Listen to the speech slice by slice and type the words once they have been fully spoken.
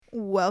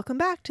Welcome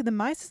back to the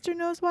My Sister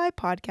Knows Why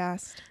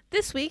podcast.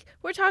 This week,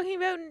 we're talking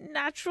about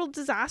natural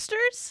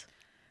disasters.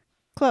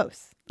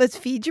 Close. Let's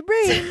feed your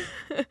brain.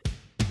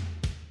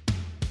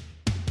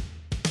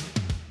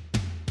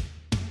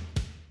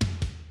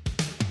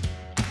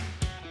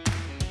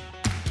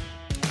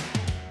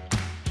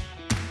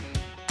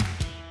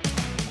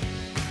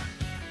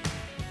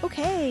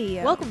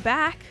 Okay. Welcome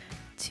back.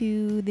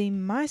 To the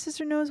My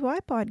Sister Knows Why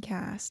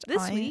podcast.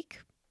 This week,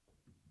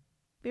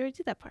 we already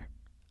did that part.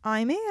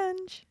 I'm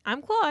Ange.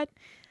 I'm Claude.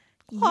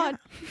 Yeah.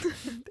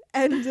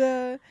 And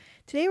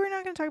today we're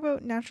not going to talk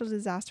about natural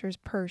disasters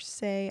per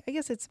se. I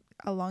guess it's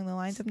along the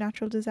lines of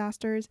natural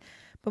disasters,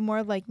 but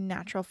more like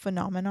natural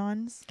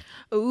phenomenons.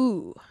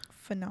 Ooh.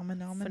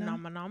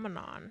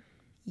 Phenomenon.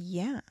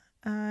 Yeah.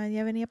 Do you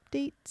have any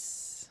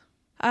updates?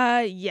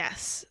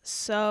 Yes.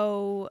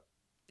 So,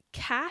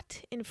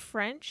 cat in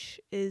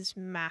French is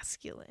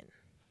masculine,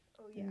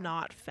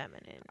 not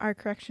feminine. Our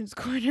corrections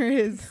corner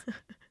is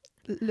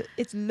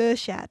it's le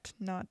chat,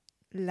 not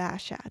la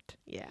chat.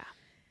 Yeah.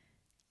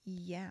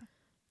 Yeah.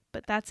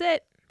 But that's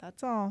it.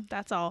 That's all.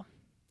 That's all.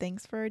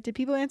 Thanks for... Did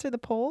people answer the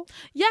poll?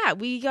 Yeah,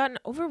 we got an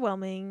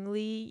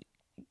overwhelmingly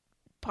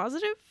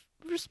positive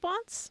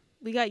response.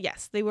 We got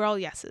yes. They were all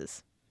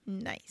yeses.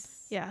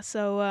 Nice. Yeah,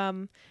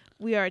 so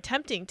we are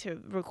attempting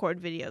to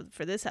record video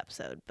for this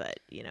episode,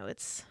 but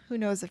it's who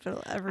knows if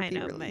it'll ever be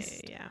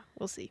released.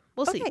 We'll see.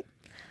 We'll see.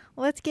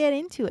 Let's get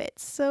into it.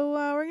 So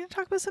we're going to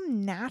talk about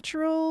some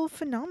natural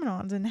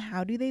phenomenons and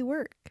how do they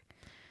work.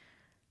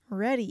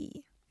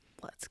 Ready?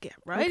 Let's get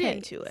right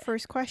into it.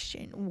 First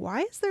question.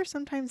 Why is there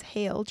sometimes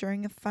hail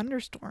during a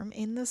thunderstorm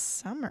in the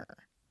summer?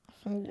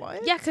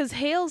 What? Yeah, because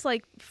hail's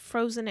like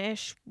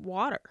frozen-ish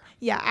water.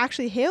 Yeah,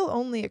 actually, hail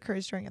only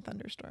occurs during a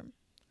thunderstorm.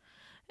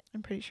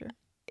 I'm pretty sure.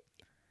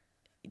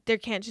 There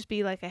can't just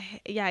be like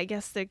I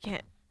guess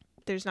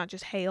there's not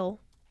just hail.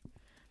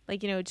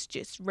 Like, it's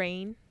just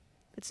rain.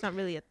 It's not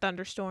really a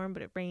thunderstorm,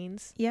 but it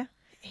rains. Yeah.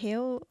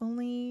 Hail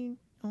only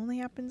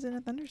happens in a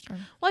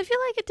thunderstorm. Well, I feel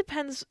like it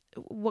depends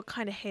what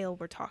kind of hail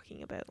we're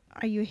talking about.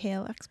 Are you a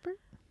hail expert?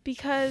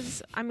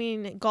 Because,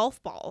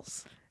 golf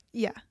balls.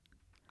 Yeah.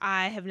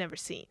 I have never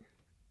seen.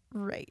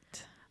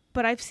 Right.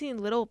 But I've seen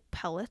little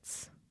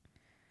pellets.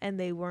 And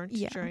they weren't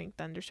during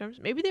thunderstorms.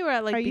 Maybe they were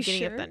at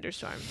beginning of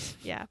thunderstorms.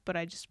 Yeah, but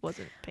I just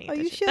wasn't paying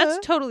attention. Are you sure?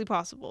 That's totally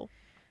possible.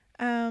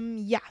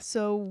 Yeah.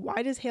 So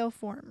why does hail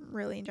form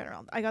really in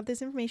general? I got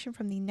this information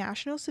from the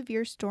National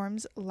Severe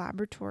Storms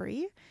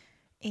Laboratory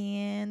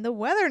and the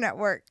Weather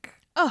Network.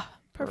 Oh,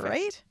 perfect.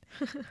 Right?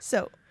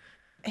 So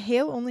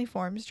hail only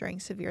forms during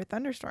severe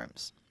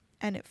thunderstorms.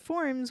 And it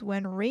forms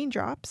when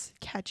raindrops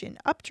catch an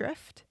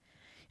updrift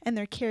and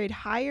they're carried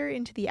higher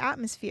into the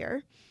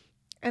atmosphere.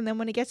 And then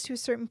when it gets to a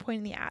certain point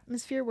in the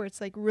atmosphere where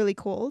it's really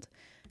cold,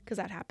 because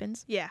that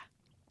happens. Yeah.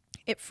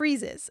 It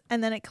freezes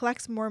and then it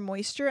collects more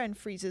moisture and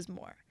freezes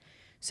more.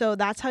 So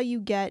that's how you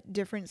get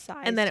different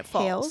sized and then it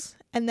falls. hails.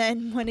 And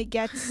then when it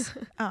gets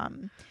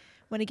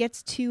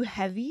too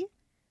heavy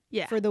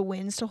for the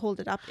winds to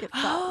hold it up, it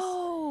falls.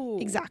 Oh,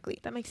 exactly.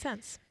 That makes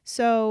sense.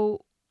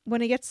 So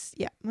when it gets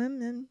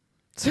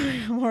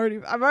sorry, I'm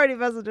already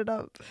messing it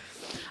up.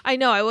 I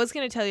know. I was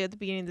going to tell you at the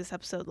beginning of this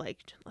episode,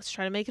 let's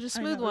try to make it a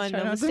smooth one.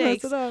 No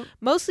mistakes.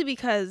 Mostly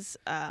because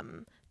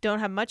don't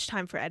have much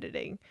time for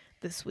editing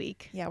this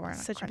week. Yeah, we're on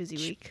such a busy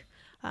week.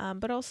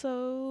 But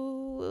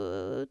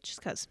also just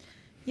because.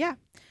 Yeah.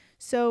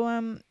 So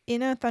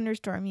in a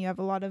thunderstorm, you have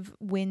a lot of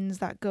winds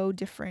that go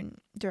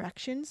different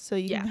directions. So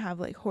you can have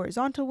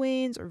horizontal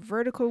winds or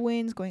vertical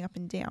winds going up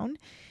and down.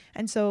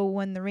 And so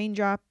when the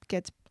raindrop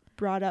gets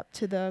brought up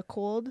to the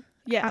cold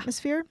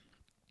atmosphere,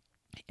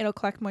 it'll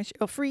collect moisture,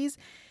 it'll freeze,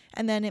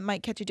 and then it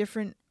might catch a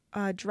different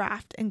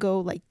draft and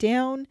go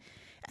down,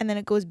 and then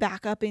it goes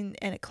back up and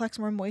it collects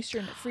more moisture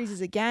and it freezes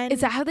again.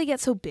 Is that how they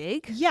get so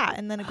big? Yeah,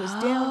 and then it goes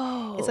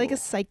down. It's like a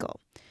cycle.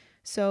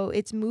 So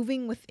it's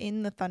moving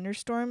within the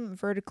thunderstorm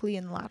vertically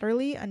and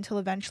laterally until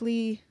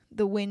eventually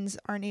the winds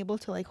aren't able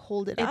to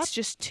hold it up. It's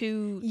just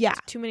too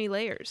many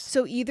layers.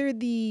 So either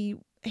the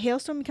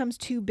hailstorm becomes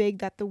too big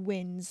that the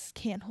winds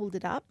can't hold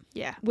it up.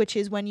 Yeah. Which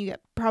is when you get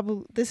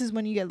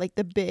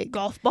the big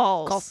golf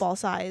ball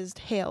sized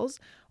hails,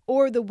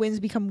 or the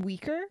winds become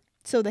weaker,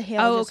 so the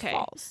hail just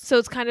falls. So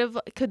it's kind of,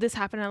 could this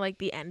happen at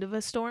the end of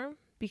a storm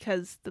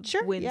because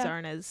the winds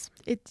aren't as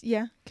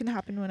can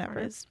happen whenever.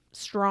 Aren't as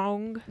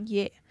strong.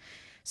 Yeah.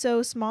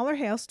 So smaller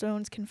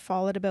hailstones can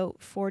fall at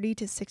about 40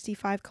 to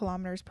 65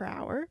 kilometers per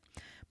hour,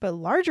 but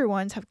larger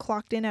ones have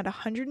clocked in at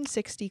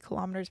 160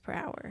 kilometers per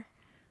hour.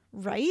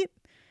 Right?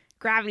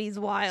 Gravity's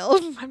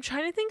wild. I'm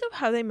trying to think of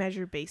how they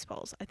measure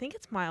baseballs. I think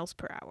it's miles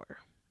per hour.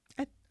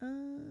 I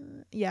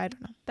don't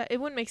know. That it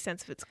wouldn't make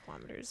sense if it's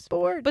kilometers.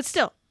 Sports. But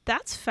still,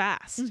 that's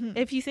fast. Mm-hmm.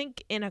 If you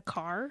think in a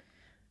car,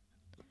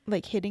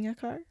 hitting a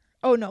car.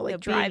 Oh no,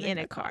 driving in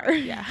a car.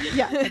 Yeah,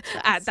 yeah,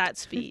 at that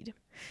speed.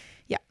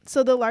 Yeah.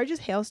 So the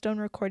largest hailstone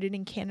recorded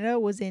in Canada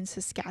was in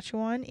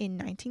Saskatchewan in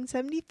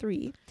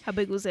 1973. How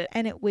big was it?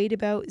 And it weighed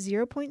about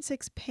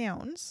 0.6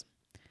 pounds,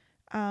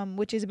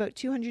 which is about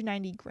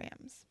 290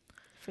 grams.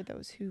 for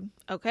those who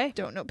Okay.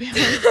 don't know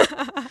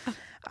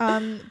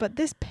pounds. But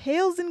this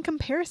pales in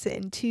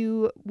comparison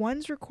to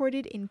ones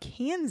recorded in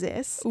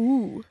Kansas,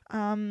 Ooh.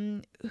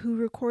 who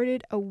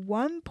recorded a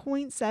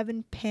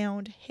 1.7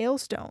 pound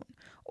hailstone,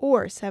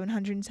 or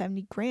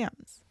 770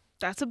 grams.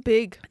 That's a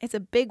big It's a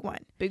big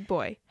one. big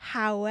boy.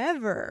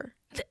 However,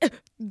 the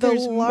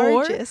There's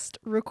largest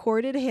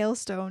recorded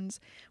hailstones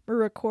were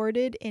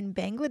recorded in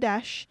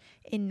Bangladesh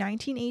in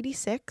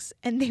 1986,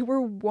 and they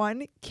were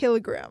 1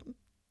 kilogram.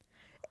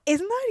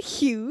 Isn't that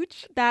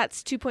huge?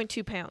 That's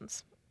 2.2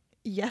 pounds.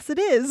 Yes, it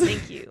is.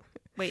 Thank you.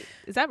 Wait,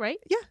 is that right?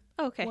 Yeah.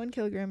 Oh, okay. 1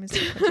 kilogram is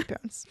 2.2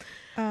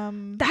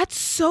 pounds. That's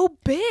so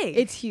big.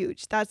 It's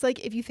huge. That's like,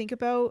 if you think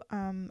about, I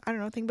don't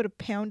know, think about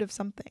a pound of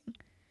something.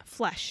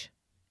 flesh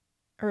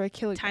Or a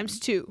kilogram. times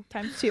 2.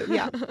 Times 2,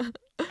 yeah.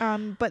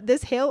 But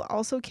this hail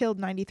also killed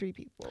 93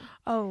 people.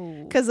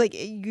 Oh. Because, like,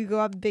 you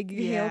go up big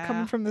hail Yeah.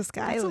 coming from the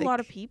sky. That's like, a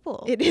lot of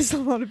people. It is a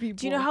lot of people.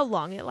 Do you know how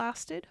long it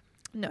lasted?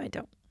 No, I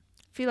don't.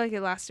 I feel like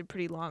it lasted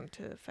pretty long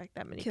to affect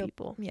that many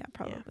people. Yeah,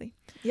 probably.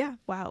 Yeah.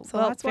 Wow. So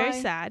well, that's very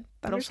why sad,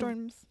 but also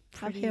Thunderstorms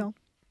have pretty- hail.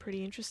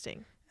 pretty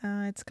interesting.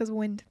 It's because of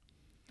wind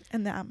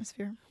and the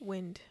atmosphere.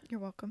 Wind. You're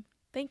welcome.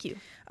 Thank you.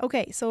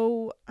 Okay,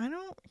 so I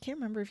can't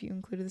remember if you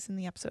included this in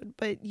the episode,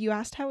 but you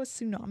asked how a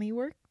tsunami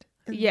worked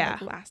in Yeah.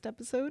 the last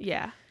episode.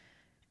 Yeah.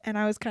 And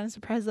I was kind of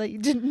surprised that you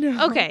didn't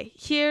know. Okay.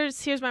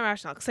 Here's my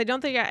rationale, because I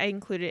don't think I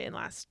included it in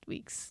last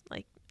week's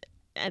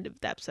end of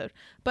the episode.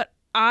 But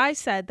I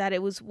said that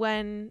it was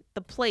when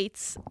the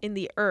plates in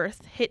the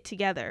earth hit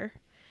together,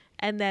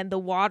 and then the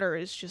water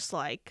is just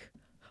like,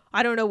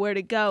 I don't know where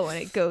to go,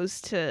 and it goes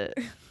to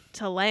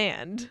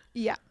land.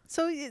 Yeah.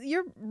 So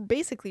you're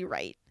basically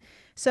right.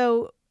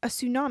 So a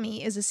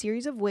tsunami is a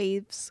series of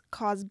waves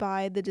caused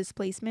by the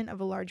displacement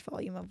of a large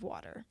volume of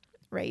water,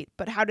 right?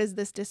 But how does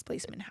this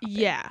displacement happen?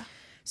 Yeah.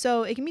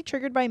 So it can be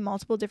triggered by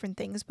multiple different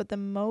things, but the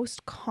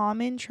most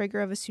common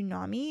trigger of a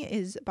tsunami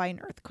is by an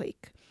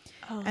earthquake.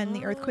 And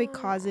the earthquake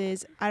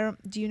causes,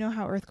 do you know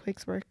how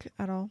earthquakes work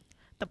at all?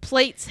 the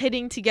plates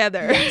hitting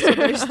together. Yeah, so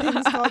there's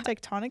things called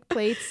tectonic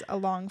plates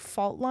along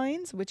fault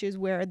lines, which is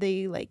where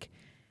they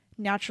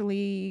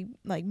naturally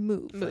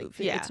move.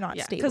 It's not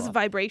stable. Because of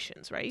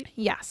vibrations, right?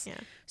 Yes. Yeah.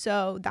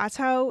 So that's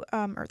how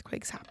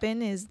earthquakes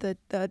happen, is that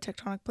the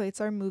tectonic plates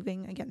are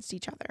moving against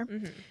each other.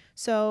 Mm-hmm.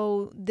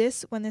 So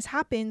when this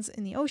happens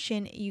in the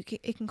ocean,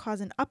 it can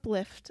cause an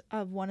uplift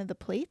of one of the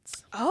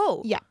plates.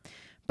 Oh. Yeah.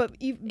 But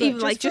even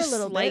just a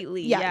little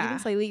slightly. bit. Yeah, even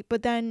slightly.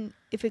 But then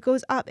if it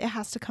goes up, it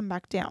has to come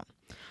back down.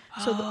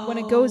 So when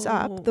it goes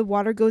up, the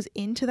water goes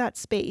into that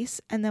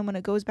space, and then when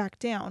it goes back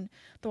down,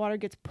 the water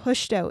gets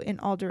pushed out in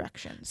all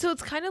directions. So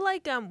it's kind of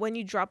like when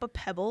you drop a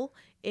pebble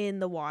in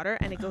the water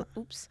and it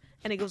goes,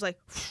 and it goes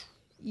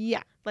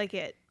yeah, like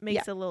it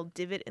makes a little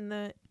divot in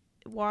the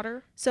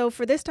water. So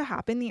for this to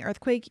happen, the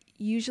earthquake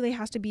usually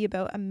has to be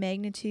about a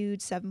magnitude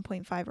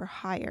 7.5 or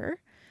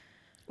higher.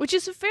 Which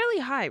is fairly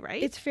high,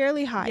 right? It's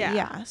fairly high,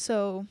 yeah.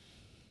 So,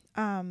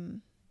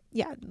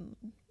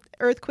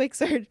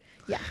 earthquakes are,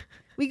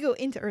 we go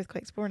into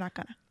earthquakes, but we're not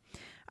gonna.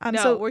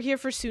 No, we're here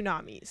for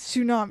tsunamis.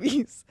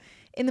 Tsunamis.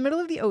 In the middle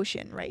of the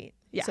ocean, right?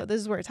 Yeah. So this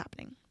is where it's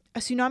happening. A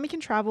tsunami can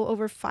travel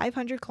over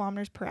 500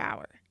 kilometers per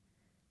hour,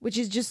 which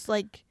is just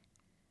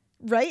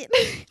right?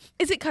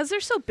 Is it because they're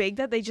so big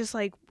that they just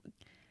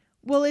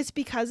Well, it's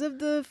because of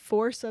the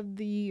force of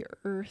the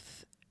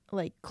earth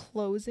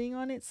closing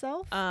on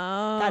itself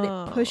that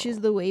it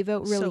pushes the wave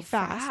out really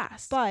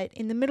fast. But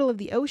in the middle of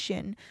the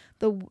ocean,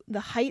 the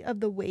height of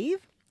the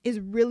wave is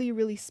really,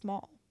 really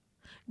small.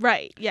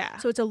 Right, yeah.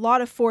 So it's a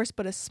lot of force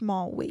but a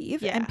small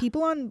wave. Yeah. And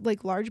people on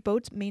large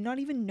boats may not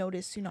even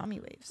notice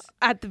tsunami waves.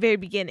 At the very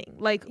beginning.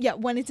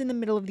 When it's in the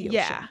middle of the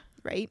ocean.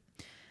 Right?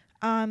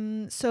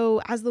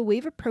 So as the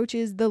wave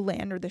approaches the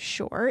land or the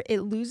shore,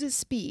 it loses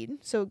speed.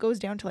 So it goes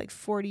down to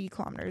 40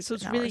 kilometers So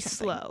it's an hour really or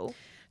something. slow.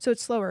 So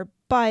it's slower,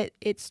 but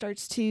it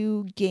starts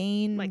to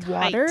gain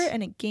water height.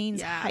 and it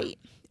gains height.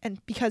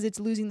 And because it's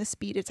losing the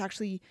speed, it's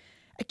actually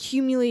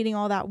accumulating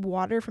all that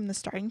water from the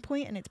starting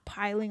point, and it's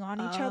piling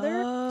on each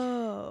other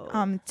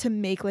to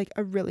make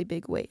a really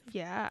big wave.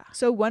 Yeah.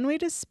 So one way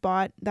to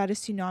spot that a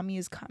tsunami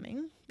is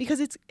coming, because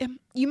it's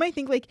you might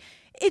think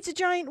it's a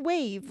giant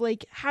wave.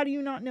 How do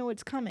you not know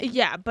it's coming?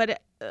 Yeah,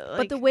 but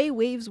but the way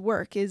waves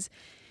work is,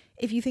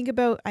 if you think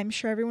about, I'm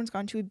sure everyone's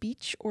gone to a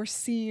beach or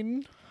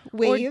seen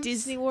waves. Or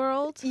Disney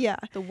World. Yeah.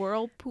 The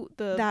whirlpool.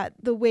 The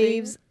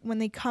waves, when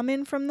they come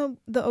in from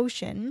the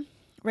ocean,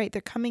 right,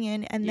 they're coming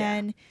in, and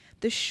then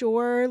the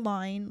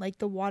shoreline,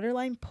 the water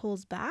line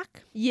pulls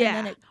back. Yeah.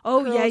 And then it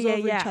curls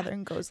over each other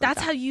and goes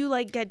That's how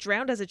you get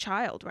drowned as a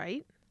child,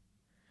 right?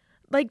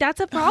 That's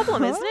a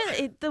problem, isn't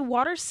it? The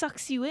water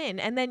sucks you in,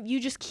 and then you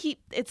just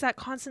it's that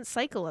constant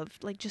cycle of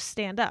just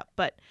stand up.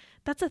 But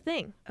that's a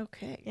thing.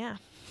 Okay. Yeah.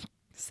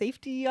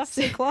 Safety off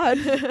St. Claude.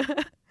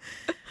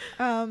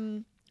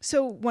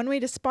 So one way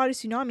to spot a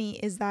tsunami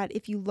is that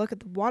if you look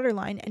at the water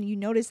line and you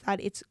notice that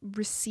it's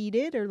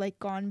receded or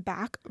gone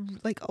back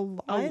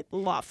a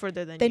lot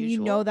further than then usual.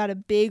 you know that a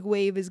big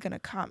wave is gonna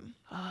come.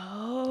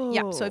 Oh.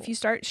 Yeah. So if you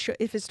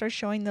if it starts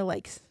showing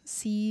the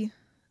sea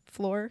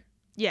floor,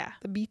 Yeah.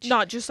 the beach.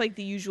 Not just like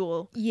the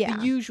usual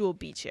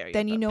beach area.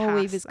 Then you know a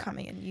wave is that.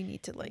 coming and you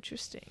need to like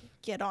Interesting.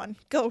 get on,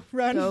 go,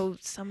 run. Go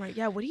somewhere.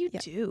 Yeah, what do you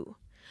do?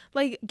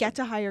 Like get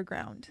to higher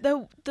ground.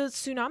 The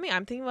tsunami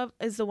I'm thinking of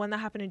is the one that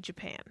happened in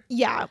Japan.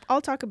 Yeah,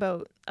 I'll talk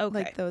about Okay.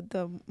 like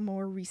the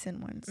more recent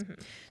ones. Mhm.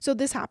 So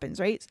this happens,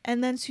 right?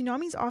 And then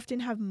tsunamis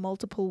often have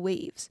multiple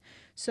waves.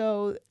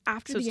 So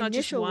after So it's the not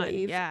just initial one,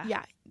 wave,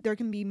 yeah. there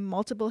can be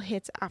multiple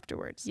hits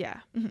afterwards.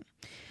 Yeah.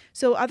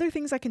 So other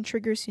things that can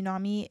trigger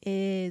tsunami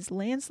is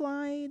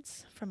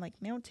landslides from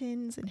like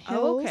mountains and hills.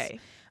 Oh, okay.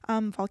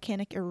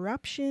 Volcanic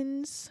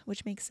eruptions,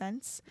 which makes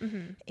sense,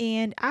 Mm-hmm.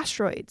 and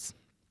asteroids,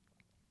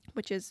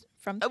 which is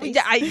from space.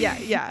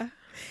 Yeah.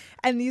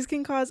 And these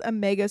can cause a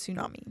mega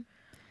tsunami,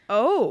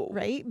 Oh.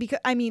 right? Because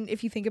I mean,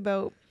 if you think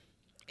about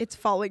it's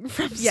falling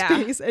from Yeah.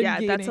 space and Yeah,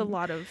 that's a gaining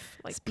lot of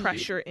like speed.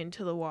 pressure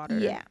into the water.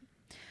 Yeah.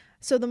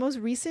 So the most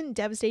recent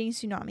devastating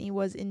tsunami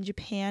was in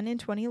Japan in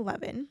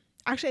 2011.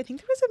 Actually, I think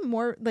there was a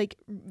more like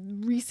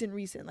recent,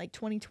 like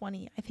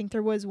 2020. I think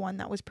there was one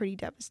that was pretty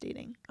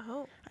devastating.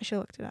 Oh. I should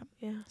have looked it up.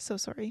 Yeah. So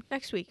sorry.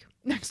 Next week.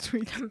 Next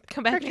week. Come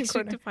back Correction next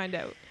week corner. to find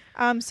out.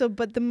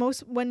 But the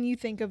most, when you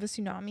think of a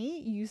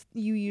tsunami,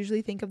 you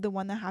usually think of the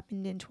one that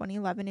happened in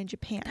 2011 in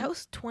Japan. That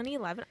was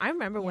 2011. I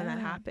remember when that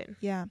Yeah. happened.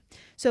 Yeah.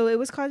 So it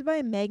was caused by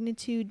a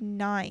magnitude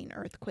 9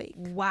 earthquake.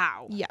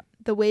 Wow. Yeah.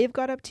 The wave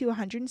got up to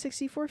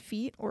 164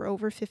 feet or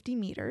over 50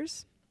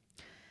 meters.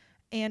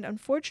 And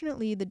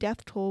unfortunately, the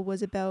death toll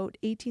was about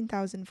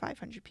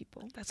 18,500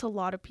 people, That's a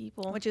lot of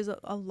people. which is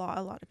a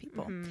lot of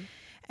people. Mhm.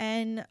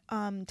 And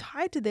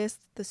tied to this,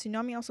 the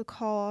tsunami also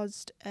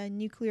caused a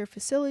nuclear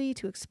facility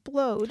to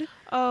explode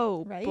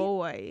Oh, Right?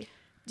 boy.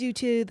 due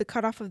to the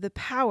cutoff of the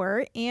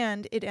power,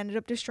 and it ended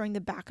up destroying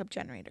the backup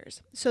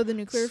generators. So the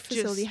nuclear It's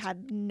facility just-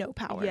 had no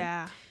power.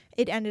 Yeah.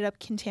 It ended up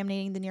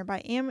contaminating the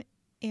nearby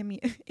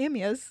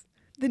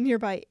the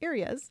nearby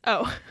areas,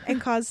 Oh. and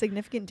caused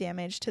significant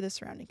damage to the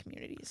surrounding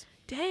communities.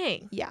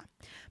 Dang. Yeah.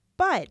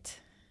 But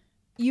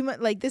you might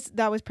like this,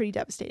 that was pretty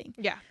devastating.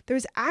 Yeah.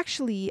 There's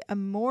actually a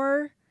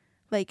more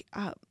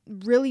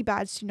really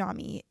bad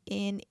tsunami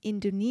in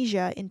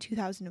Indonesia in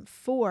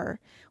 2004,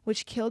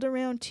 which killed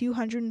around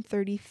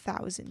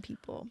 230,000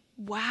 people,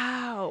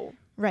 Wow.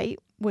 right?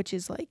 Which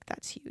is like,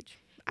 that's huge.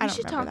 I We don't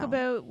should remember talk that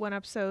one. about one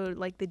episode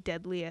like the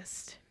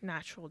deadliest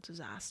natural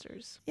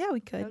disasters. Yeah, we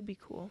That could. would be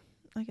cool.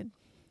 I could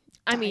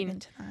I dive mean,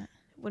 into that.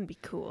 wouldn't be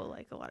cool.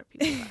 Like a lot of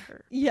people got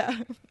hurt.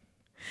 Yeah.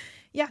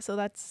 Yeah, so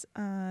that's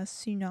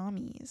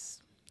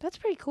tsunamis. That's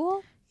pretty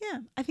cool. Yeah,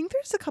 I think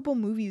there's a couple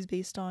movies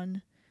based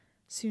on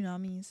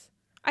tsunamis.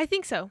 I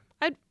think so.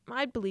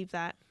 I'd believe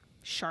that.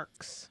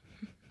 Sharks.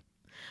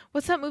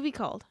 What's that movie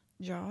called?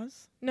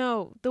 Jaws?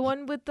 No, the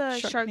one with the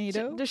shark.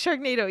 Sharknado? The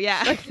Sharknado.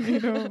 Yeah.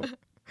 Sharknado.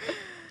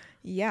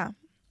 Yeah.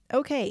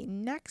 Okay,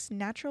 next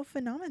natural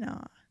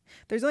phenomena.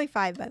 There's only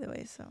 5, by the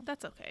way, so.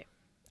 That's okay.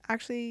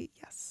 Actually,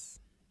 yes.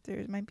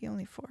 There might be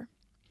only 4.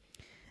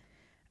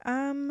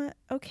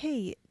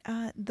 Okay,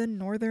 the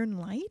Northern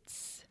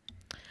Lights,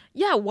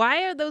 Yeah.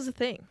 Why are those a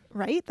thing?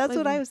 right? That's Like,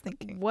 what I was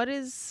thinking.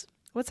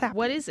 What's happening?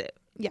 What is it?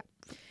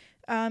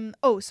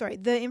 Sorry.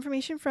 The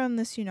information from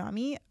the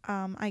tsunami,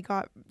 I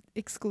got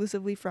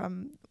exclusively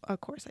from a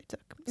course I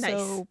took. Nice,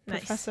 So nice.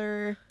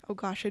 Professor, oh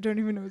gosh, I don't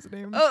even know his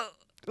name.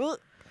 Oh,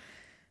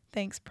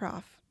 Thanks,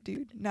 Prof.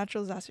 Dude,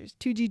 natural disasters,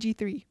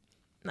 2GG3.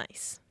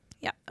 nice.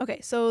 Yeah. Okay.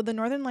 So the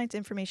Northern Lights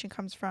information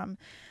comes from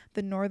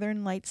the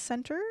Northern Lights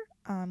Center,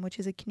 which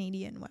is a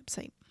Canadian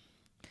website.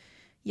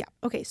 Yeah.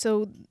 Okay.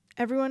 So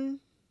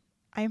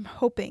I'm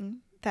hoping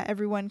that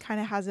everyone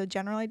kind of has a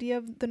general idea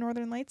of the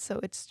Northern Lights. So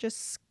it's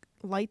just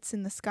lights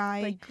in the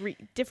sky,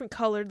 Like different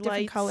colored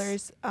different lights.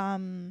 colors.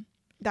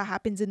 That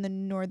happens in the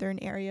northern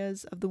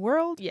areas of the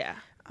world. Yeah.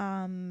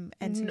 And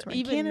since we're in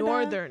even Canada,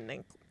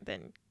 northern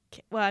than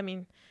well, I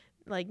mean,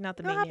 like not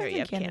the No, it main happens area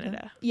in of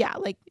Canada. Yeah,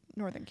 like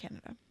northern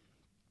Canada.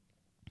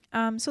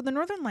 So the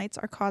northern lights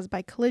are caused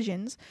by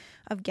collisions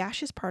of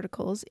gaseous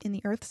particles in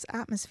the Earth's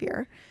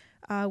atmosphere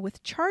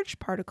with charged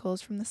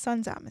particles from the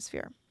sun's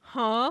atmosphere.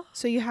 Huh?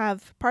 So you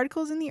have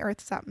particles in the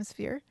Earth's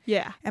atmosphere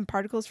Yeah. and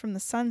particles from the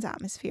sun's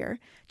atmosphere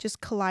just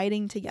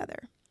colliding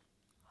together.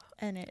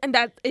 And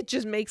that it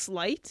just makes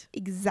light?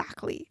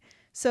 Exactly.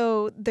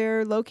 So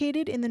they're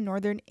located in the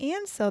northern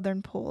and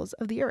southern poles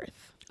of the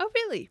Earth. Oh,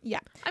 really? Yeah.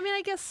 I mean,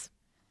 I guess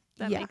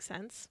that Yeah. makes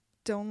sense.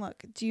 Don't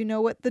look. Do you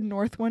know what the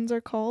north ones are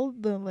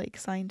called? The like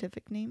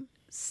scientific name?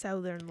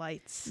 Southern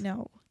lights.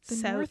 No. The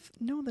South- north.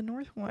 No, the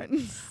north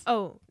ones.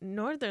 Oh,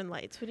 northern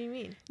lights. What do you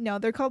mean? No,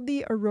 they're called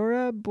the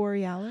Aurora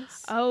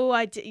Borealis. Oh,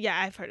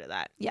 yeah, I've heard of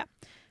that.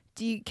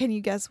 Can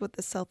you guess what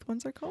the south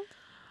ones are called?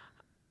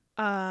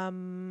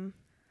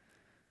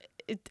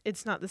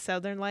 It's not the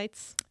southern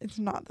lights. It's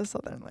not the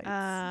southern lights.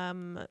 I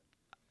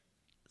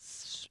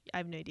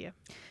have no idea.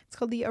 It's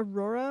called the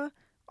Aurora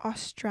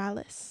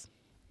Australis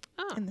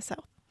Oh, in the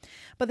south.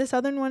 But the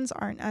southern ones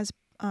aren't as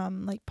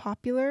like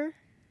popular.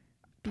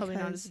 probably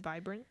not because- as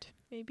vibrant,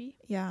 maybe,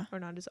 Yeah, or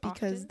not as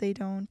because often. they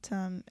don't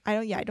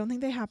I don't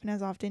think they happen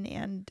as often,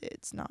 and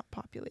it's not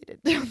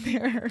populated down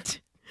there.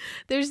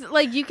 There's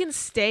like you can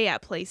stay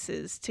at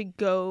places to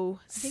go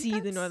think see the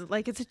that's northern,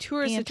 like it's a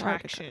tourist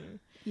Antarctica. attraction.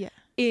 Yeah.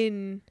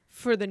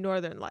 For the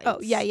Northern Lights. Oh,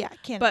 yeah,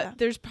 Canada. But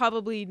there's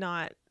probably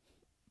not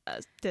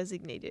a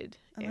designated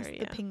Unless area.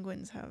 the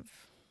penguins have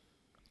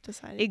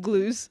decided.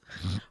 Igloos.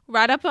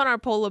 Right up on our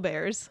polar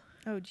bears.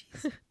 Oh,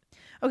 jeez.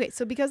 Okay,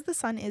 so because the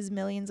sun is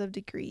millions of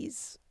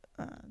degrees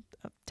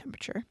of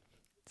temperature,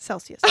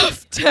 Celsius.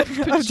 Of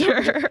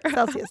temperature.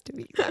 Celsius to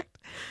be exact.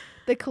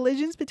 The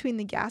collisions between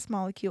the gas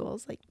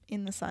molecules, like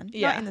in the sun,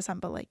 not in the sun,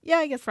 but like,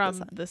 I guess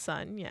from the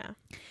sun,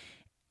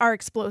 are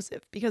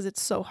explosive because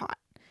it's so hot.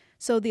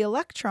 So the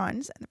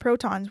electrons and the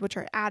protons, which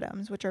are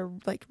atoms, which are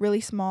like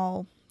really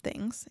small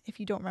things, if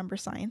you don't remember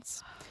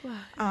science,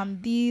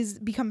 these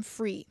become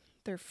free.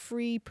 They're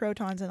free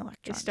protons and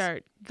electrons. They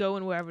start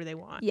going wherever they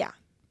want. Yeah.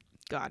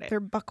 Got it. They're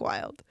buck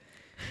wild.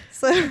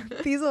 So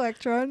these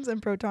electrons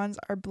and protons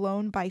are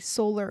blown by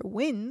solar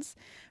winds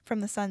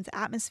from the sun's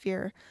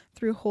atmosphere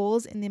through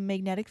holes in the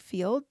magnetic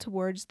field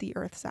towards the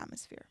Earth's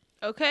atmosphere.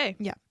 Okay.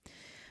 Yeah.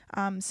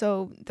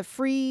 So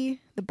the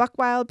buck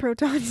wild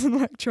protons and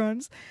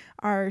electrons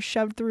are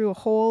shoved through a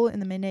hole in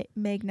the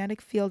magnetic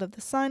field of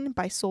the sun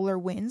by solar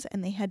winds,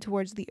 and they head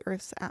towards the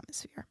Earth's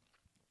atmosphere.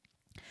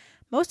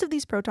 Most of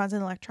these protons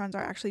and electrons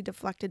are actually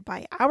deflected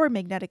by our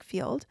magnetic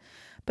field,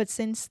 but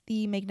since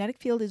the magnetic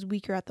field is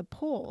weaker at the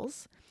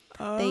poles,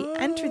 they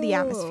enter the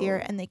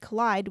atmosphere and they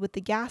collide with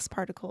the gas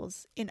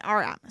particles in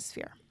our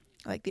atmosphere,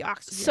 like the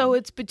oxygen. So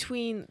it's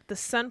between the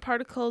sun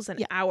particles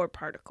and our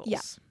particles.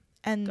 Yeah.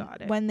 And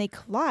when they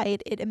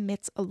collide, it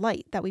emits a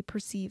light that we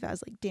perceive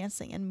as like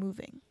dancing and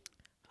moving.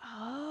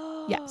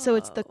 Oh. Yeah. So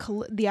it's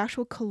the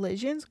actual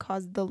collisions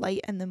cause the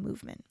light and the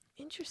movement.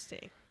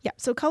 Interesting. Yeah.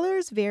 So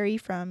colors vary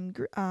from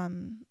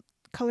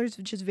colors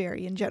just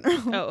vary in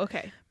general. Oh,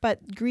 okay.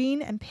 But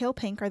green and pale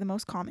pink are the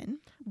most common.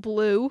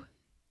 Blue.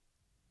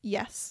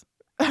 Yes.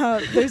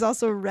 There's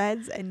also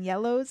reds and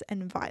yellows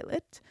and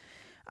violet.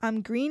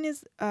 Green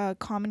is a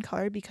common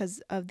color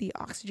because of the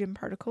oxygen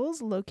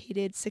particles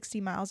located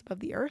 60 miles above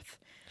the Earth.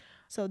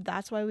 So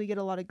that's why we get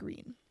a lot of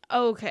green.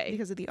 Okay.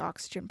 Because of the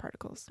oxygen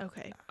particles.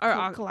 Okay.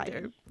 Colliding.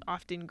 They're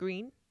often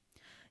green?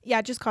 Yeah,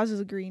 it just causes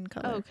a green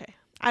color. Oh, okay.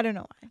 I don't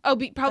know why. Oh,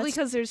 probably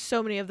because there's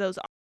so many of those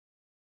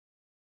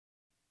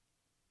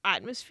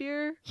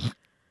atmosphere.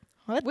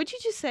 What? What'd you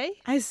just say?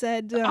 I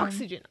said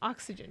oxygen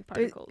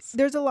particles.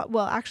 There's a lot.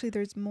 Well, actually,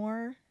 there's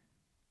more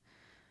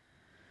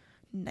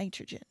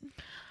nitrogen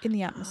in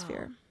the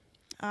atmosphere.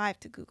 I have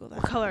to Google that.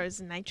 What color is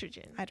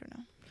nitrogen? I don't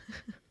know.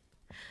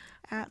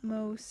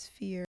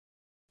 Atmosphere.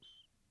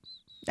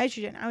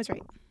 Nitrogen. I was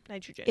right.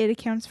 Nitrogen. It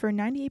accounts for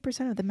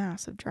 98% of the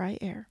mass of dry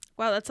air.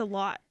 Wow, that's a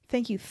lot.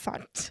 Thank you,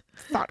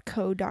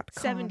 thoughtco.com.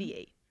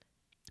 78.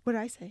 What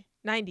did I say?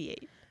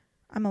 98.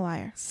 I'm a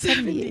liar.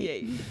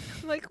 78.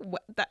 Like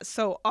what?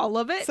 So all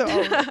of it? So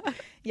all of it.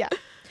 Yeah.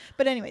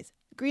 But anyways,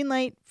 green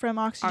light from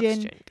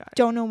oxygen.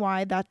 Don't know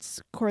why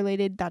that's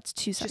correlated. That's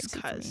too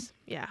sciencey for me.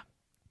 Yeah.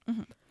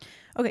 Mm-hmm.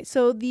 Okay,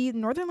 so the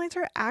northern lights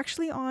are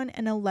actually on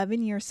an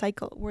 11-year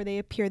cycle where they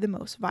appear the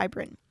most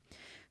vibrant.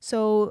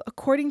 So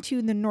according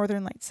to the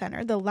Northern Lights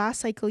Center, the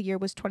last cycle year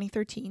was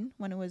 2013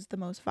 when it was the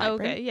most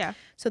vibrant. Okay, yeah.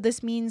 So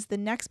this means the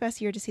next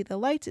best year to see the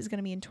lights is going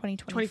to be in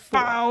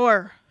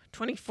 2024.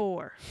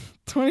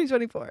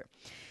 2024.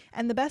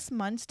 And the best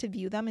months to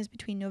view them is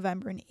between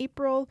November and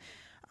April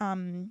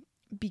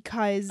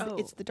because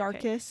it's the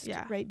darkest,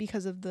 right?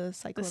 Because of the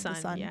cycle of the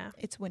sun. Yeah.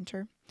 It's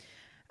winter.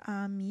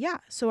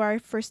 So our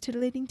first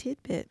titillating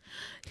tidbit.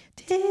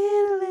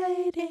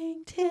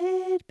 Titillating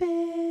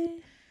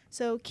tidbit.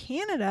 So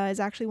Canada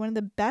is actually one of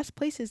the best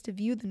places to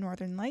view the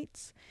Northern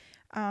Lights.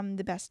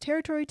 The best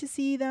territory to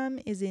see them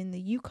is in the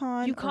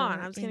Yukon.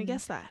 I was going to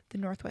guess that. The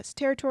Northwest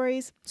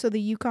Territories. So the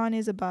Yukon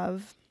is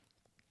above,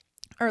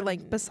 or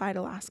like beside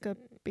Alaska,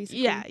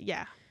 basically.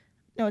 Yeah.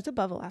 No, it's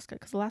above Alaska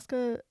because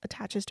Alaska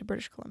attaches to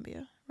British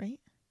Columbia, right?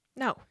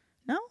 No.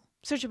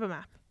 Search up a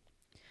map.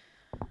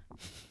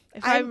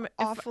 I'm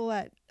awful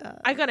at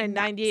I got a maps.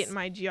 98 in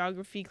my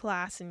geography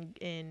class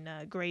in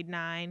grade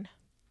 9.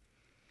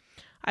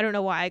 I don't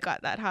know why I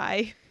got that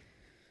high.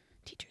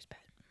 Teacher's pet.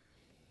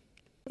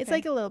 It's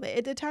like a little bit.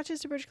 It attaches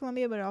to British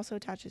Columbia, but it also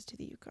attaches to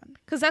the Yukon.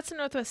 Because that's the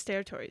Northwest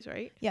Territories,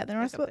 right? Yeah, the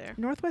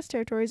Northwest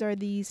Territories are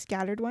the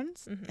scattered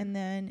ones, and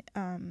then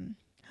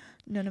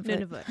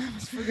Nunavut. I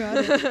almost forgot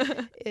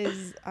it.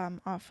 Is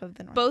off of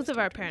the Northwest. Both of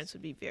our parents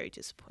would be very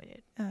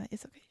disappointed.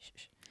 It's okay.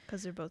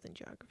 Because they're both in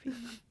geography.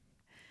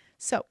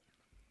 So,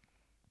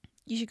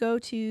 you should go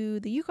to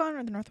the Yukon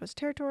or the Northwest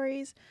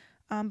Territories.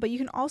 But you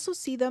can also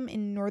see them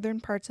in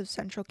northern parts of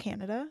central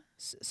Canada.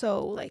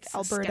 So like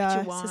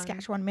Alberta,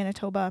 Saskatchewan,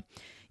 Manitoba.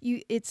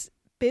 It's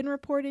been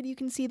reported you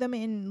can see them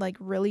in like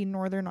really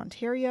northern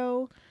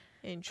Ontario.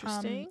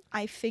 Interesting.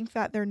 I think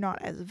that they're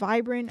not as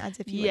vibrant as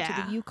if you went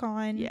to the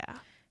Yukon. Yeah.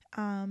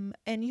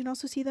 And you can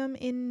also see them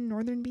in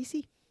northern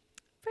BC.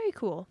 Very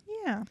cool.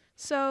 Yeah.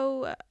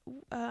 So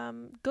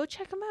go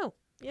check them out,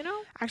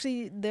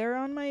 Actually, they're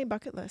on my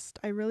bucket list.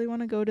 I really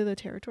want to go to the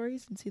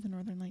territories and see the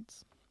Northern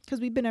Lights. Because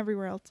we've been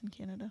everywhere else in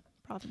Canada,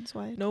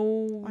 province-wide.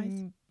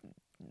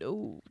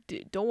 No,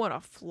 don't want to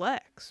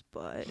flex,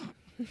 but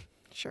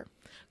Sure.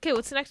 Okay,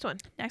 what's the next one?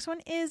 Next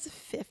one is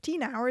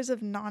 15 hours of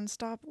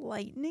nonstop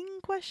lightning,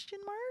 question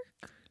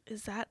mark?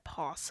 Is that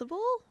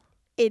possible?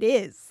 It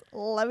is.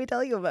 Let me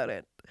tell you about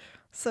it.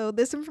 So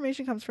this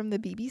information comes from the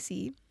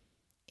BBC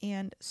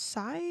and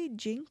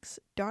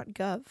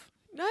scijinx.gov.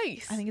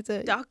 Nice. I think it's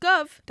a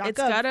 .gov. It's .gov.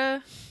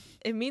 gotta.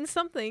 It means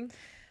something.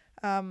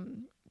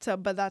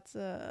 But that's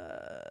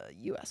a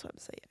US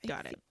website.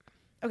 Got it.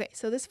 Okay,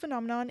 so this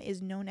phenomenon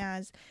is known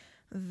as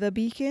the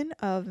beacon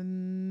of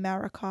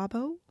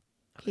Maracaibo,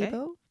 Okay.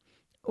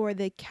 or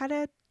the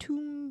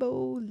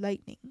Catatumbo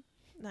lightning.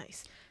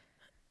 Nice.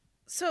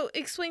 So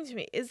explain to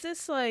me, is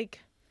this like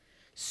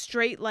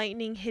straight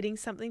lightning hitting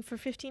something for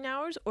 15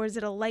 hours, or is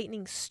it a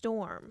lightning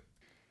storm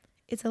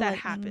It's a that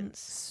lightning happens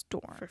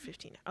storm. for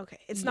 15? Okay,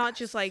 it's not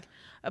just Yes. like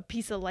a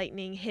piece of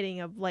lightning hitting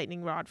a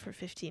lightning rod for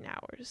 15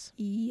 hours.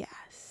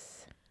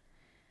 Yes.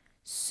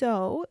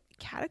 So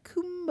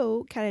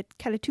Catatumbo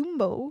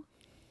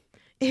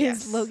is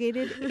Yes.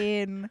 located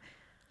in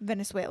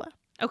Venezuela.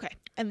 Okay.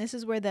 And this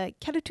is where the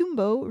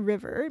Catatumbo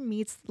River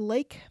meets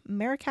Lake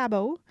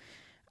Maracaibo,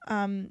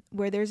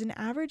 where there's an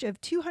average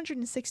of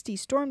 260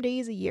 storm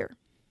days a year.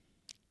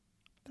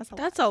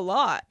 That's a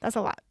lot. That's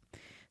a lot.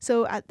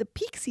 So at the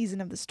peak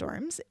season of the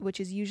storms, which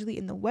is usually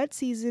in the wet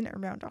season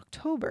around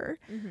October,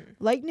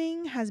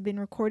 lightning has been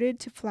recorded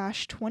to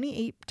flash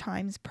 28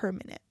 times per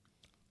minute.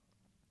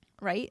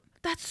 Right?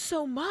 That's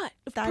so much.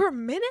 Per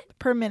minute?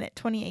 Per minute,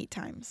 28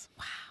 times.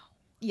 Wow.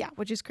 Yeah,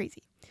 which is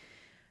crazy.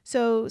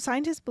 So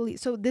scientists believe,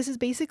 so this is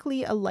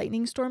basically a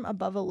lightning storm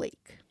above a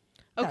lake.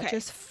 Okay. That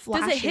just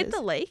flashes. Does it hit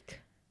the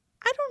lake?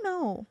 I don't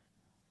know.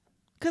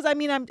 Because I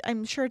mean,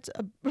 I'm sure it's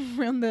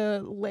around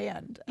the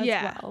land as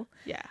well.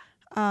 Yeah.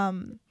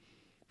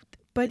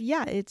 But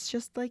yeah, it's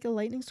just like a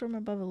lightning storm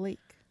above a lake.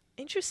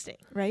 Interesting.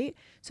 Right?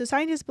 So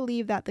scientists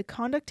believe that the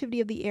conductivity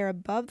of the air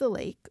above the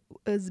lake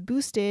is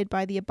boosted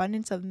by the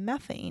abundance of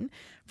methane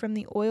from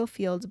the oil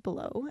fields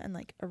below and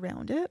like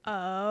around it.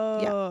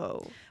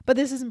 Oh. But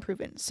this isn't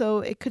proven. So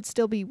it could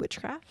still be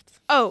witchcraft.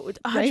 Oh,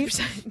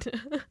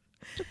 100%.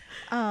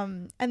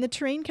 And the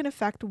terrain can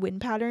affect wind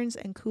patterns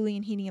and cooling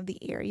and heating of the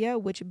area,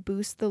 which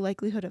boosts the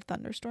likelihood of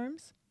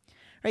thunderstorms.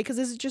 Right? Because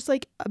this is just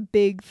like a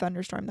big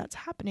thunderstorm that's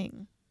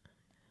happening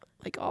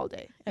like all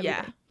day, every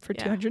day for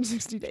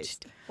 260 days.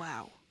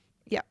 Wow.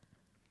 Yeah.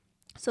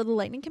 So the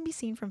lightning can be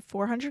seen from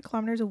 400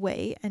 kilometers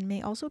away and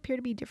may also appear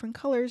to be different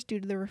colors due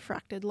to the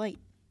refracted light.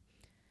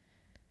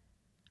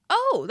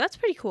 Oh, that's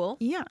pretty cool.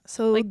 Yeah.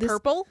 So like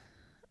purple?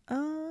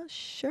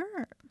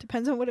 Sure.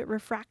 Depends on what it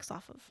refracts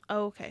off of.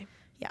 Oh, okay.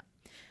 Yeah.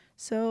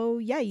 So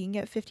yeah, you can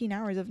get 15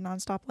 hours of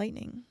nonstop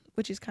lightning,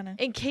 which is kind of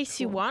in case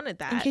cool. You wanted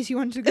that. In case you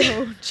wanted to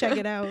go check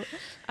it out.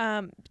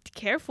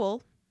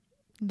 Careful.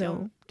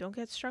 No. Don't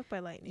get struck by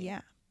lightning.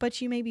 Yeah.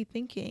 But you may be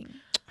thinking,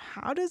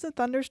 how does a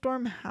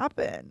thunderstorm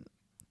happen?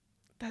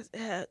 That's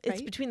it's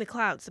Right? between the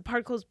clouds. The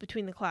particles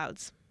between the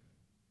clouds.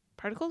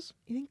 Particles?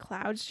 You think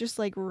clouds just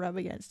like rub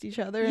against each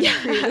other and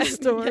create a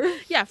storm?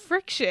 Yeah,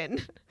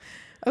 friction.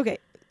 Okay,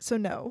 so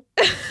no.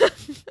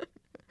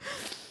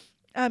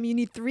 You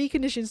need 3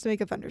 conditions to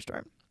make a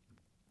thunderstorm.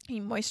 You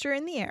need moisture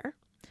in the air,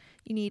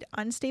 you need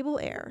unstable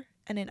air,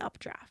 and an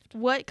updraft.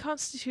 What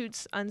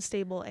constitutes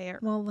unstable air?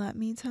 Well, let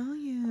me tell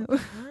you.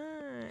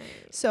 Right.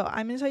 So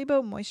I'm going to tell you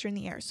about moisture in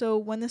the air. So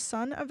when the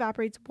sun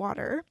evaporates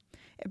water,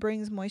 it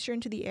brings moisture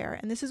into the air.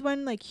 And this is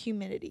when like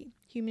humidity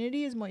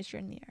is moisture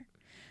in the air.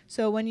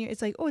 So when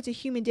it's like, oh, it's a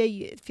humid day,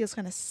 it feels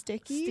kind of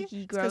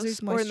sticky,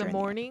 gross. Or in the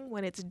morning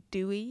when it's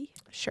dewy.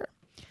 Sure.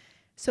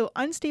 So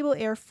unstable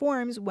air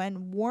forms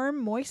when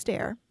warm, moist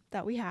air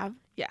that we have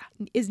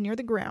is near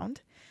the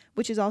ground,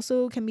 which is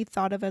also can be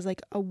thought of as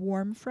like a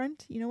warm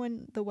front. You know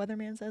when the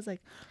weatherman says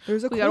like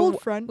there's a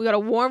cold front. We got a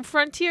warm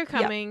frontier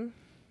coming. Yep.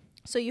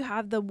 So you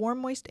have the warm,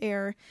 moist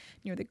air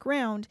near the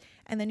ground,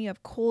 and then you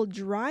have cold,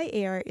 dry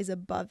air is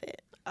above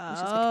it. Oh. Which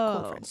is like a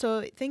cold front.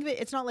 So think of it,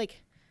 it's not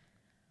like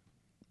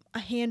a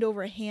hand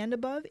over a hand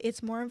above.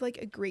 It's more of like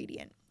a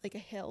gradient, like a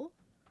hill.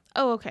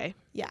 Oh, okay.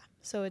 Yeah.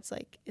 So it's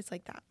like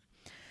that.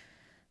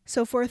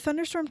 So for a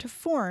thunderstorm to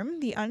form,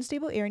 the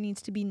unstable air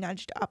needs to be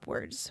nudged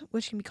upwards,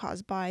 which can be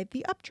caused by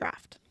the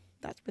updraft.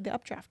 That's where the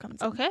updraft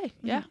comes in. Okay.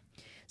 Yeah.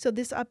 So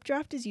this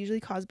updraft is usually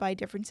caused by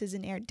differences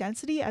in air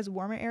density as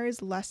warmer air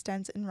is less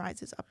dense and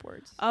rises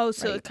upwards. Oh,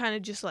 so it kind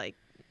of just like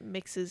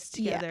mixes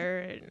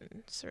together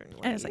in certain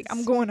ways. And it's like,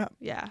 I'm going up.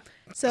 Yeah.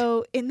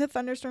 So in the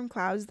thunderstorm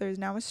clouds, there's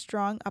now a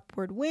strong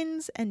upward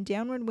winds and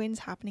downward winds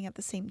happening at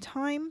the same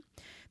time.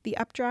 The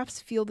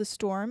updrafts fuel the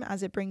storm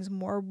as it brings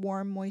more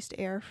warm, moist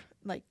air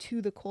like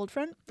to the cold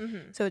front.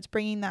 Mm-hmm. So it's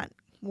bringing that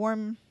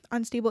warm,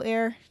 unstable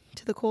air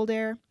to the cold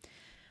air.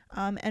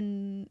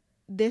 And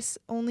this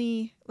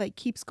only like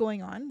keeps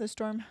going on. The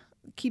storm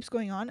keeps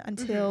going on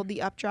until the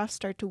updrafts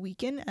start to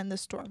weaken and the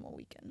storm will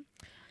weaken.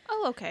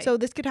 Oh, okay. So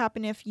this could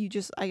happen if you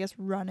just, I guess,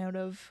 run out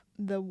of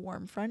the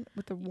warm front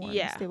with the warm,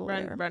 stable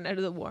air. Run out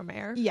of the warm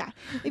air. Yeah.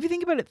 If you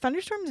think about it,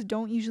 thunderstorms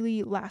don't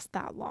usually last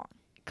that long.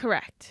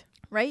 Correct.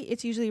 Right?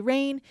 It's usually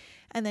rain,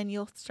 and then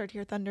you'll start to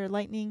hear thunder,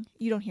 lightning.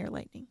 You don't hear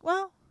lightning.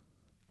 Well,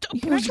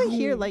 You can actually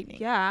hear lightning.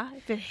 Yeah,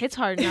 if it hits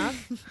hard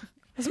enough.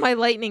 That's my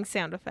lightning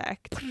sound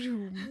effect.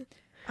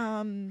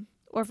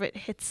 Or if it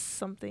hits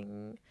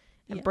something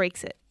and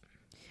breaks it.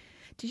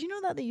 Did you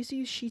know that they used to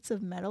use sheets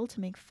of metal to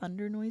make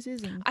thunder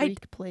noises in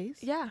Greek plays?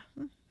 Yeah.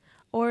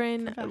 Or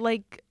in,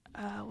 like,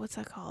 what's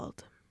that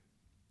called?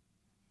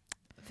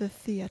 The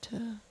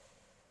theater.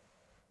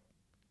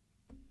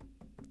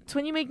 It's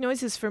when you make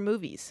noises for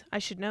movies. I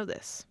should know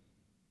this.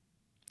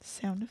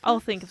 Sound effects? I'll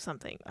think of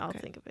something. Okay. I'll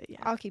think of it, yeah.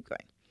 I'll keep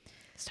going.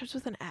 It starts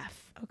with an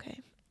F. Okay.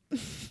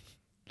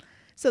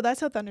 So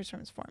that's how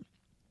thunderstorms form.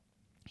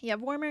 You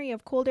have warm air, you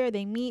have cold air.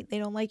 They meet. They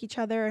don't like each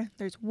other.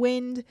 There's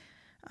wind.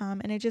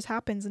 And it just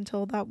happens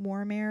until that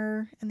warm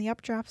air and the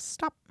updrafts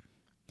stop.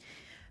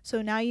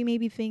 So now you may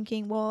be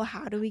thinking, well,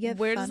 how do we get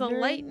Where thunder does the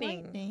and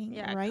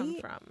lightning come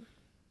from?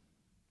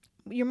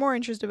 You're more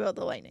interested about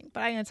the lightning,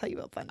 but I'm going to tell you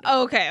about thunder.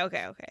 Oh,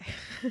 okay.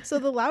 So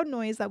the loud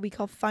noise that we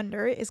call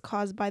thunder is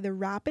caused by the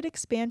rapid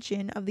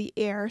expansion of the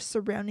air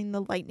surrounding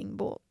the lightning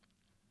bolt,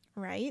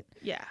 right?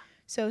 Yeah.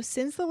 So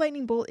since the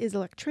lightning bolt is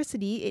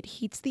electricity, it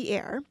heats the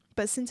air,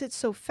 but since it's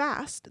so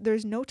fast,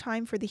 there's no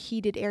time for the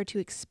heated air to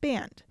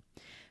expand.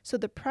 So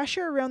the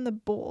pressure around the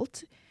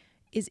bolt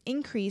is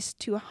increased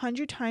to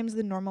 100 times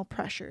the normal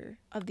pressure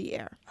of the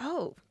air.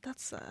 Oh,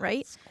 that's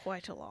right? That's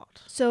quite a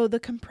lot. So the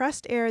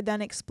compressed air then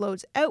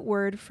explodes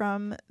outward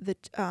from the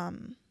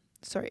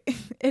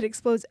it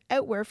explodes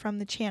outward from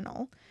the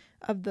channel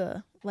of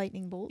the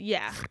lightning bolt.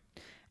 Yeah.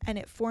 And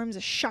it forms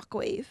a shock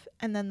wave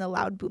and then the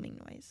loud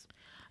booming noise.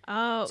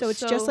 Oh, so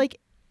it's just like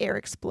air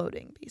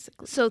exploding,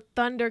 basically. So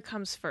thunder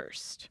comes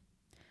first.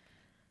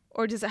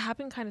 Or does it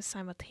happen kind of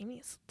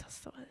simultaneously?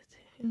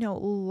 No,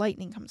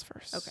 lightning comes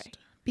first. Okay.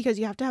 Because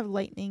you have to have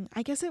lightning.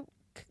 I guess it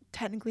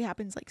technically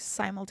happens like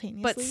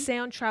simultaneously. But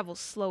sound travels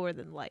slower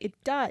than light. It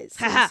does.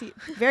 So you see,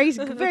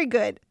 very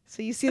good.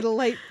 So you see the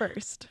light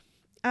first.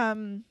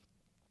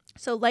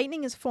 So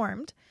lightning is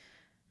formed,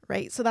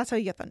 right? So that's how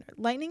you get thunder.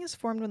 Lightning is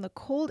formed when the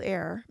cold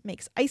air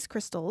makes ice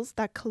crystals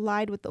that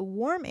collide with the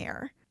warm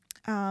air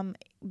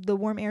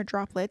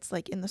droplets,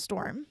 like in the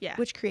storm,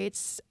 which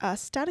creates a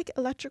static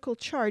electrical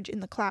charge in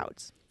the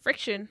clouds.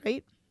 Friction.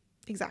 Right?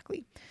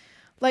 Exactly.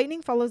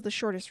 Lightning follows the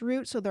shortest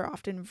route, so they're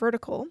often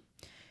vertical.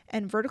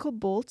 And vertical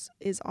bolts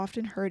is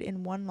often heard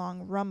in one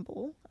long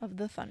rumble of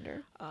the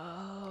thunder.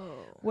 Oh.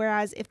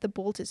 Whereas if the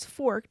bolt is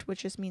forked,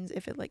 which just means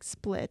if it like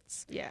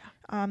splits,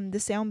 the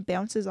sound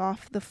bounces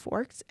off the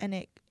forks and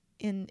it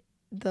in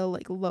the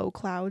like low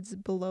clouds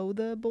below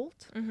the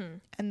bolt. Mm-hmm.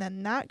 And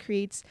then that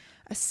creates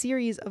a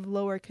series of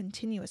lower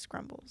continuous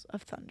grumbles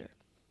of thunder.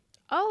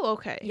 Oh,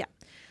 okay. Yeah.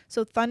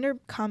 So thunder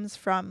comes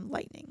from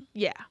lightning.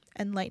 Yeah.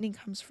 And lightning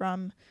comes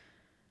from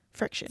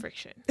friction.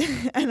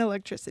 And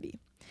electricity.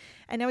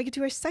 And now we get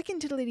to our second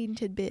titillating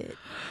tidbit.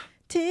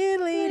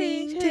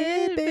 Titillating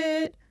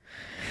tidbit.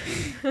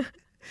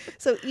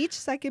 So each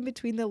second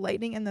between the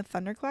lightning and the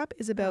thunderclap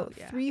is about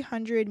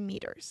 300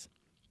 meters.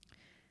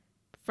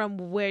 From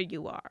where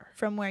you are.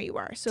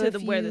 So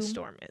where the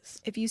storm is.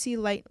 If you see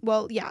or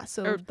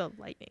the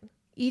lightning.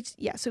 Each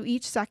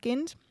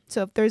second.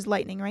 So if there's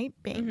lightning, right?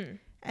 Bang. Mm-hmm.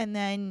 And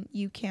then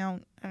you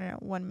count, I don't know,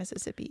 1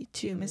 Mississippi,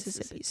 2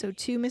 Mississippi. So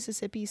 2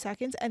 Mississippi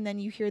seconds. And then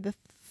you hear the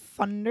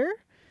thunder.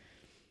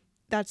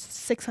 That's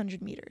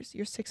 600 meters.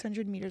 You're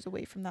 600 meters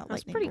away from that lightning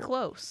bolt. That's pretty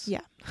close.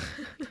 Yeah.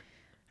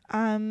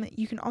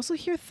 You can also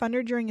hear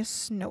thunder during a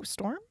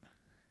snowstorm,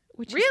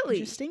 which is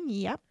interesting.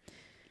 Yep.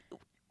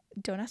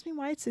 Don't ask me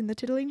why it's in the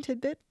titillating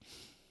tidbit.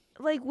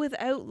 Like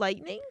without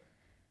lightning?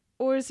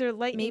 Or is there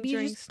lightning Maybe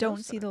during you just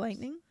don't see the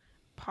lightning?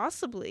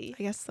 Possibly.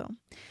 I guess so.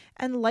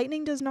 And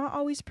lightning does not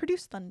always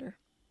produce thunder.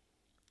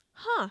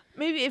 Huh.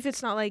 Maybe if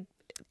it's not like...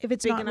 If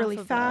it's not really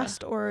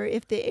fast or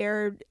if the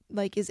air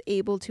like is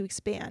able to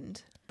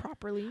expand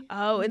properly.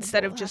 Oh,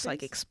 instead of just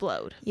like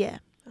explode. Yeah.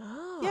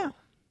 Oh. Yeah.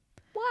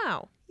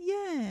 Wow.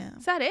 Yeah.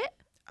 Is that it?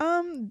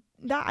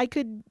 That I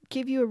could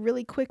give you a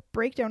really quick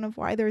breakdown of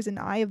why there's an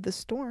eye of the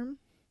storm.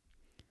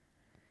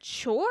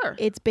 Sure.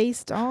 It's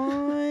based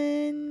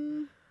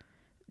on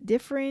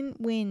different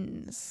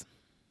winds.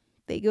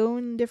 They go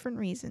in different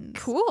reasons.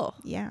 Cool.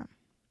 Yeah.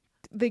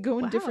 They go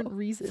in different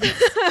reasons.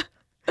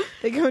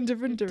 They go in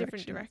different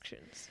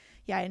directions.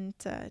 Yeah, and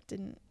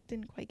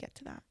didn't quite get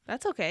to that.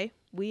 That's okay.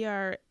 We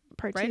are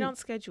Part right 2. on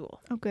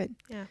schedule. Oh, good.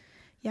 Yeah.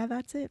 Yeah,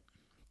 that's it.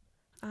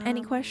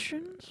 Any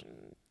questions?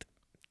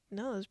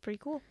 No, that was pretty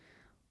cool.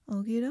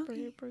 Okie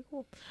dokie. Pretty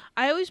cool.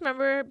 I always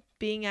remember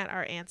being at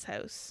our aunt's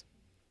house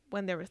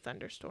when there were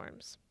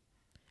thunderstorms,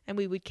 and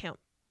we would count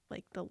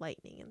like the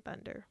lightning and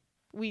thunder.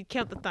 We'd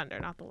count the thunder,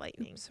 not the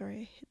lightning. Oops, sorry,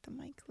 I hit the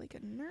mic like a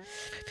nerd.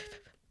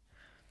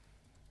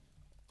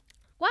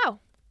 Wow.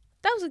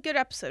 That was a good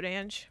episode,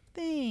 Ange.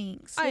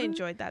 Thanks. I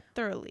enjoyed that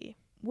thoroughly.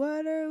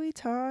 What are we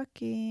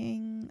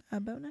talking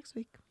about next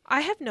week?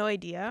 I have no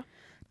idea.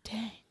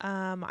 Dang.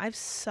 I have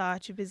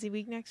such a busy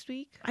week next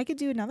week. I could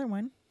do another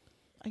one.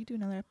 I could do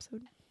another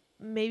episode.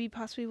 Maybe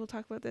possibly we'll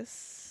talk about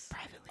this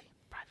privately.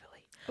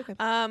 Okay.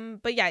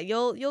 But yeah,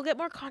 you'll get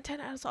more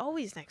content as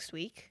always next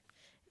week.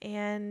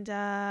 And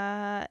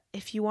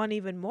if you want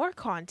even more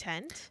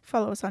content,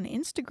 follow us on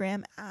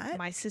Instagram at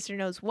My Sister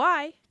Knows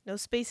Why. No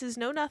spaces,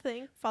 no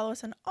nothing. Follow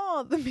us on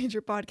all the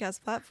major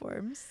podcast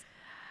platforms.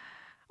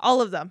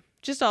 All of them.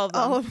 Just all of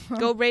them. All of them.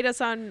 Go rate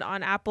us on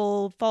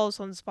Apple. Follow us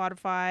on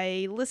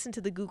Spotify. Listen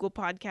to the Google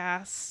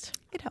podcast.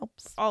 It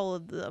helps. All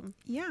of them.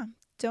 Yeah.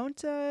 Don't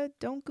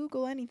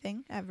Google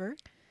anything ever.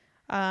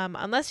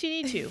 Unless you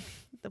need to.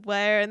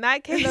 Where in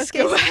that case,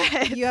 go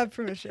ahead. You have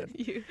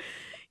permission.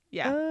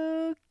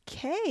 Yeah.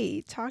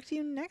 Okay. Talk to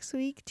you next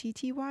week.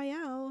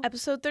 TTYL.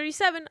 Episode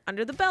 37,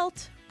 Under the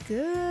Belt.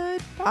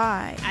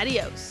 Goodbye.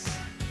 Adios.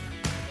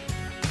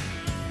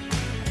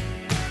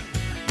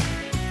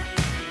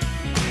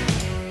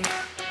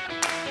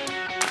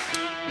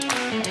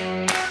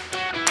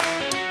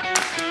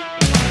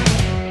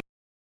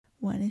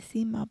 Want to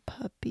see my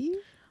puppy?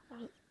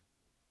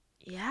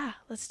 Yeah,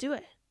 let's do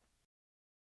it.